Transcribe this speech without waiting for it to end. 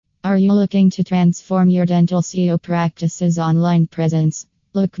Are you looking to transform your dental SEO practice's online presence?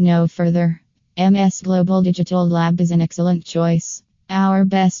 Look no further. MS Global Digital Lab is an excellent choice. Our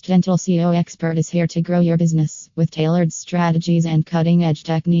best dental SEO expert is here to grow your business with tailored strategies and cutting edge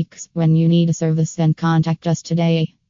techniques. When you need a service, then contact us today.